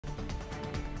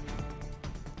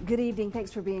Good evening.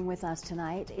 Thanks for being with us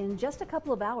tonight. In just a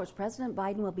couple of hours, President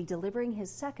Biden will be delivering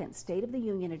his second State of the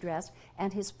Union address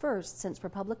and his first since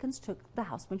Republicans took the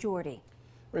House majority.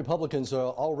 Republicans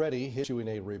are already issuing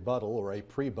a rebuttal, or a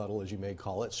pre-buttal as you may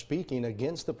call it, speaking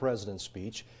against the president's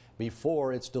speech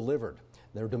before it's delivered.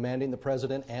 They're demanding the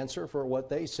president answer for what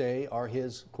they say are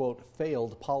his, quote,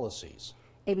 failed policies.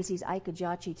 ABC's Ike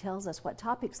Ejiochi tells us what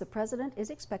topics the president is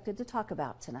expected to talk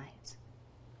about tonight.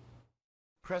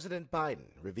 President Biden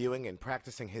reviewing and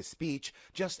practicing his speech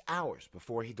just hours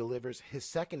before he delivers his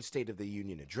second State of the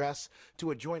Union address to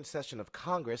a joint session of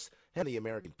Congress and the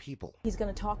American people. He's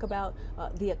going to talk about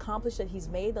the accomplishments that he's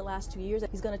made the last 2 years.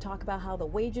 He's going to talk about how the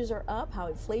wages are up, how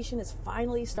inflation is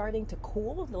finally starting to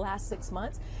cool the last 6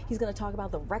 months. He's going to talk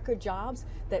about the record jobs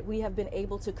that we have been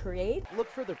able to create. Look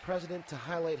for the president to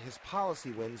highlight his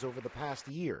policy wins over the past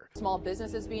year. Small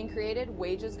businesses being created,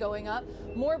 wages going up,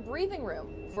 more breathing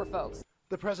room for folks.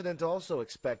 The president also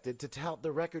expected to tout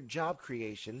the record job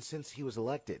creation since he was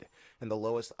elected and the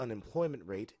lowest unemployment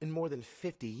rate in more than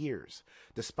 50 years.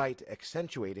 Despite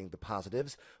accentuating the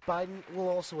positives, Biden will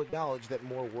also acknowledge that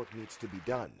more work needs to be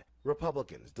done.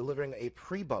 Republicans delivering a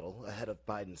pre-buttal ahead of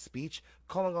Biden's speech,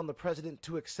 calling on the president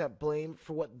to accept blame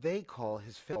for what they call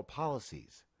his failed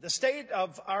policies. The state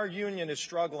of our union is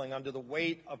struggling under the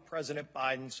weight of President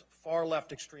Biden's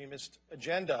far-left extremist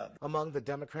agenda. Among the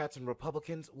Democrats and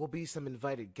Republicans will be some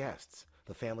invited guests,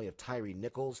 the family of Tyree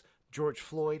Nichols, George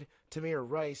Floyd, Tamir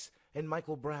Rice, and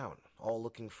Michael Brown, all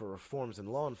looking for reforms in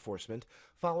law enforcement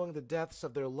following the deaths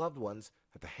of their loved ones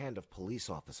at the hand of police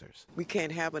officers. We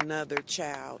can't have another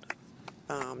child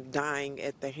dying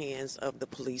at the hands of the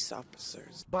police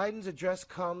officers. Biden's address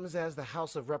comes as the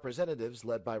House of Representatives,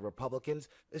 led by Republicans,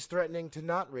 is threatening to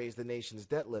not raise the nation's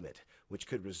debt limit, which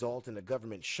could result in a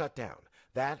government shutdown.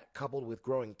 That, coupled with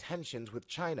growing tensions with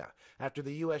China after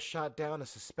the U.S. shot down a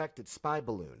suspected spy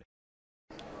balloon.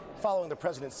 Following the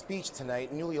president's speech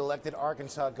tonight, newly elected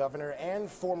Arkansas governor and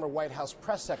former White House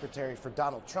press secretary for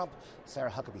Donald Trump, Sarah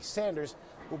Huckabee Sanders,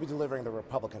 will be delivering the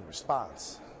Republican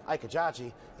response. Ike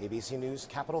Ejiochi, ABC News,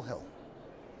 Capitol Hill.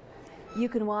 You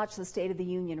can watch the State of the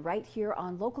Union right here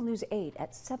on Local News 8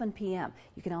 at 7 p.m.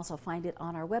 You can also find it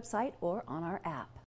on our website or on our app.